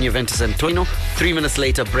 2-2 between Juventus and Torino. 3 minutes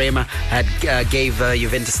later, Bremer gave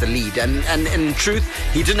Juventus the lead, and in truth,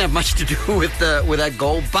 he didn't have much to do with that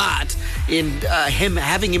goal, but in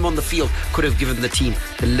having him on the field could have given the team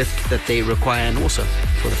the lift that they require, and also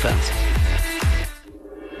for the fans.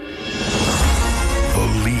 The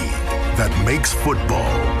league that makes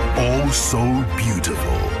football oh so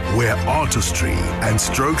beautiful, where artistry and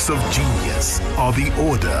strokes of genius are the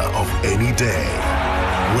order of any day,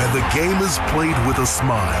 where the game is played with a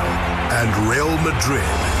smile, and Real Madrid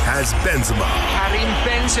has Benzema. Karim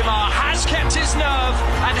Benzema has kept his nerve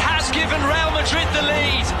and has given Real Madrid the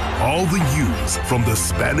lead. All the news from the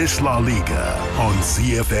Spanish La Liga on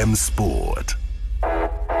ZFM Sport.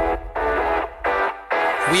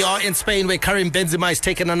 We are in Spain, where Karim Benzema has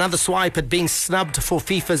taken another swipe at being snubbed for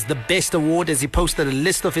FIFA's The Best Award as he posted a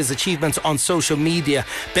list of his achievements on social media.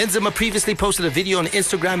 Benzema previously posted a video on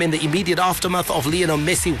Instagram in the immediate aftermath of Lionel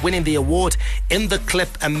Messi winning the award. In the clip,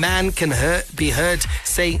 a man can be heard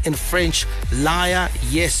saying in French, "Liar,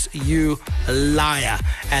 yes, you liar."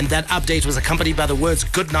 And that update was accompanied by the words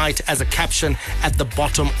 "good night" as a caption at the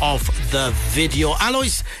bottom of the video.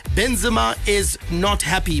 Alois, Benzema is not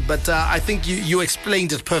happy, but I think you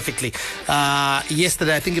explained it perfectly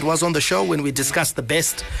yesterday. I think it was on the show when we discussed the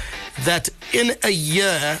best, that in a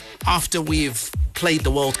year after we've played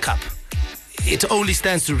the World Cup, it only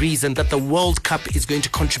stands to reason that the World Cup is going to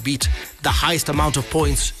contribute the highest amount of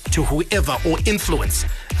points to whoever or influence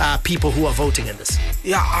people who are voting in this.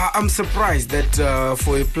 Yeah, I'm surprised that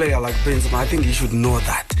for a player like Benzema, I think he should know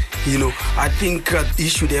that. You know, I think he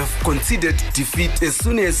should have considered defeat as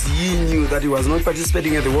soon as he knew that he was not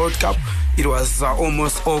participating at the World Cup. It was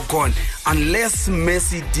almost all gone. Unless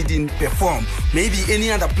Messi didn't perform, maybe any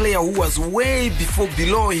other player who was way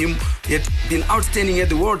below him had been outstanding at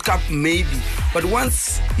the World Cup, maybe. But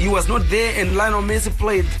once he was not there and Lionel Messi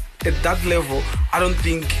played at that level, I don't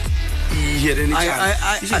think he had any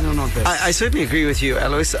chance. I certainly agree with you,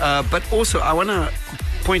 Alois. But also, I want to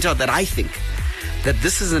point out that I think that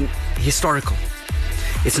this is an historical.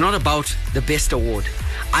 It's not about the best award.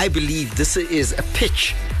 I believe this is a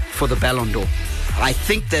pitch for the Ballon d'Or. I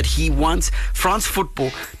think that he wants France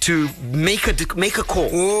football to make a call.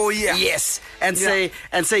 Oh yeah. Yes, and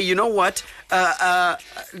say, you know what?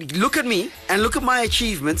 Look at me and look at my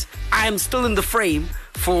achievements. I am still in the frame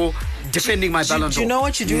for defending my Ballon d'Or. Do you know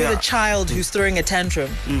what you do with a child who's throwing a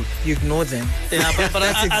tantrum? You ignore them. Yeah, but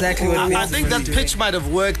that's exactly what I think that pitch might have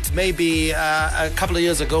worked maybe a couple of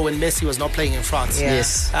years ago when Messi was not playing in France. Yeah.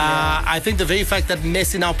 Yes. I think the very fact that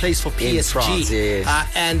Messi now plays for PSG France,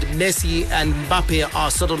 yes. And Messi and Mbappe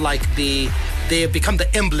are sort of like they have become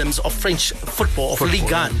the emblems of French football, of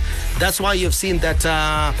Ligue 1. That's why you've seen that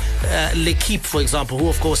L'Equipe, for example, who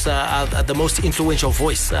of course are the most influential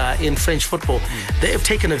voice in French football, they have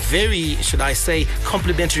taken a very, should I say,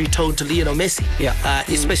 complimentary tone to Lionel Messi,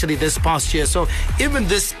 especially this past year. So even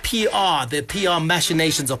this the PR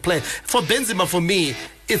machinations of play, for Benzema, for me,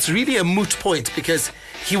 it's really a moot point, because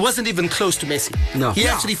he wasn't even close to Messi. No. He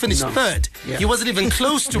actually finished third. Yeah. He wasn't even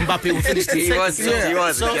close to Mbappe, who finished second. He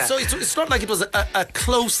was. So it's not like it was a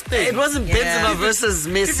close thing. It wasn't Benzema versus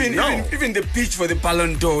Messi. Even the pitch for the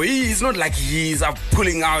Ballon d'Or, he's not like he's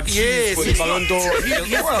pulling out shoes for the Ballon d'Or.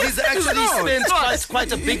 He's actually spent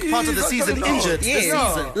quite a big part of the season injured. This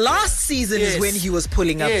season. Last season is when he was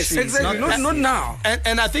pulling up shoes. Exactly. Not now.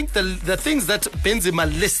 And I think the things that Benzema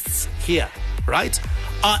lists here, right,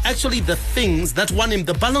 are actually the things that won him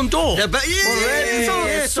the Ballon d'Or.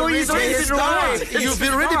 So he's already been rewarded. You've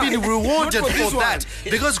already been rewarded for that.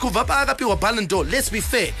 Because Kuvapa Agapi Ballon d'Or, let's be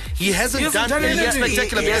fair, he hasn't done anything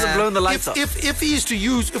spectacular. He hasn't blown the lights up. If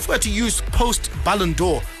we're to use post Ballon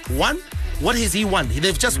d'Or, what has he won?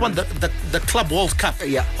 They've just won the Club World Cup.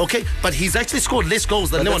 Yeah. Okay, but he's actually scored less goals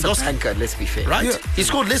than Lewandowski. That's a tanker, let's be fair. Right? Yeah. He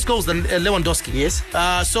scored less goals than Lewandowski. Yes.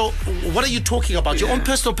 So what are you talking about? Your own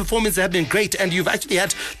personal performance have been great, and you've actually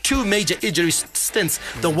had 2 major injury stints.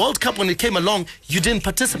 The World Cup, when it came along, you didn't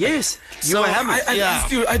participate. Yes. You were hammered.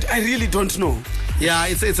 I really don't know. Yeah,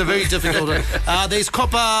 it's a very difficult one. There's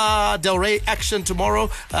Copa del Rey action tomorrow,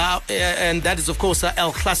 and that is, of course,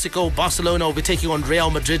 El Clasico. Barcelona will be taking on Real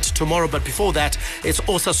Madrid tomorrow, but before that, it's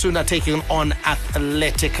Osasuna taking on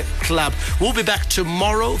Athletic Club. We'll be back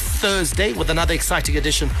tomorrow, Thursday, with another exciting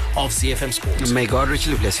edition of ZFM Sports. May God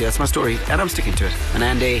richly bless you. That's my story, and I'm sticking to it.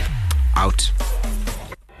 Anande, out.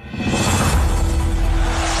 Lionel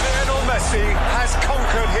Messi has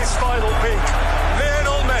conquered his final peak.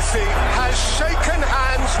 Lionel Messi has shaken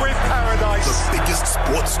hands with paradise. The biggest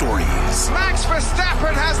sports stories. Max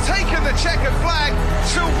Verstappen has taken the checkered flag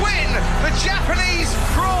to win the Japanese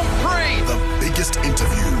Grand Prix. The biggest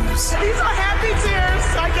interviews. These are happy tears,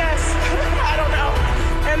 I guess. I don't know.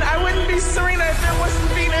 And I wouldn't be Serena if it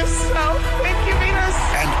wasn't Venus. So thank you, Venus.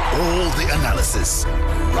 And all the analysis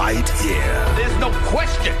right here. There's no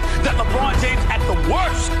question that LeBron James, at the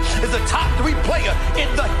worst, is a top 3 player in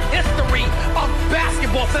the history of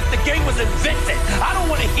basketball since the game was invented. I don't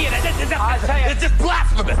want to hear that. It's just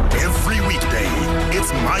blasphemous. Every weekday,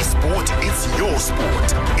 it's my sport, it's your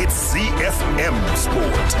sport. It's ZFM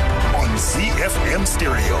Sport on ZFM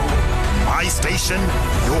Stereo. My station,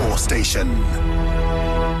 your station.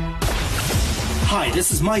 Hi,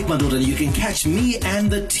 this is Mike Madoda, and you can catch me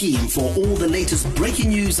and the team for all the latest breaking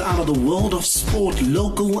news out of the world of sport,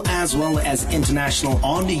 local as well as international,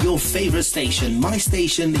 on your favorite station, my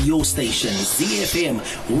station, your station, ZFM.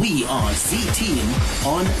 We are Z Team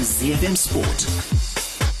on ZFM Sport.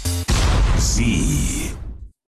 Z